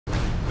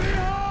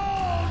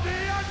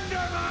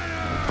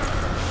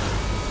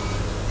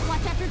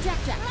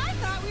blackjack. But I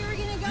thought we were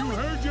gonna go. You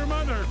heard your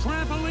mother.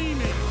 Trampoline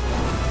me.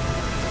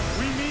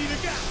 We need a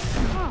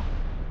guy.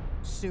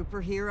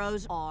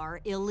 Superheroes are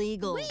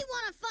illegal. We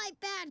want to fight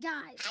bad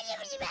guys.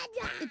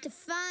 It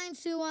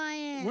defines who I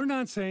am. We're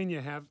not saying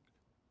you have...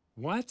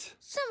 What?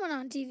 Someone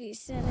on TV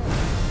said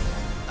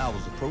it. I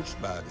was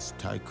approached by this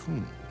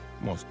tycoon.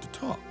 Wants to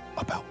talk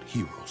about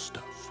hero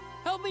stuff.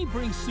 Help me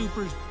bring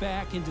supers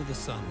back into the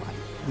sunlight.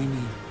 We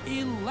need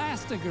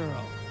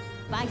Elastigirl.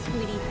 Bye,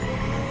 sweetie.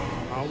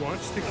 I'll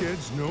watch the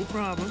kids, no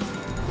problem.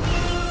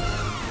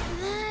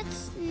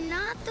 That's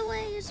not the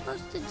way you're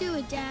supposed to do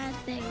it, Dad.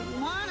 They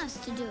want us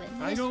to do it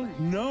this I don't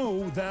way.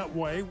 know that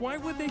way. Why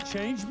would they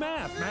change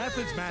math? Math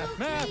is math.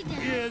 Math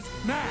is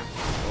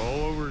math.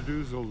 All over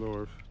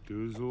Dusseldorf.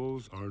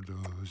 Doozles are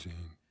dozing.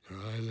 Their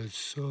eyelids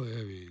so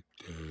heavy,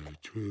 they're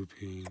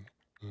drooping.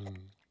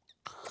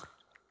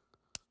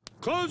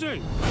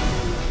 Closing!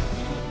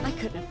 I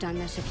couldn't have done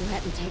this if you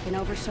hadn't taken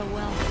over so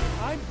well.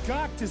 I've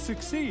got to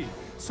succeed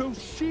so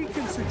she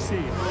can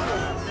succeed.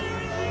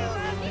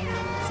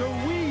 So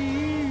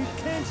we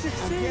can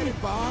succeed. Get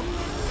it, Bob?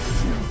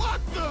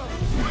 What the?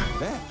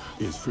 That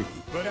is freaky.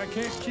 But I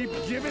can't keep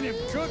giving him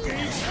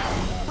cookies.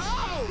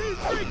 How? He's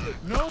freaky.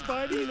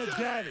 Nobody and a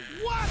daddy.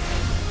 What?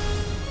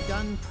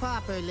 Done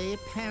properly,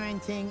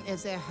 parenting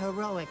is a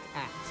heroic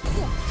act.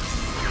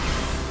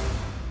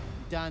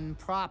 Done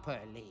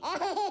properly.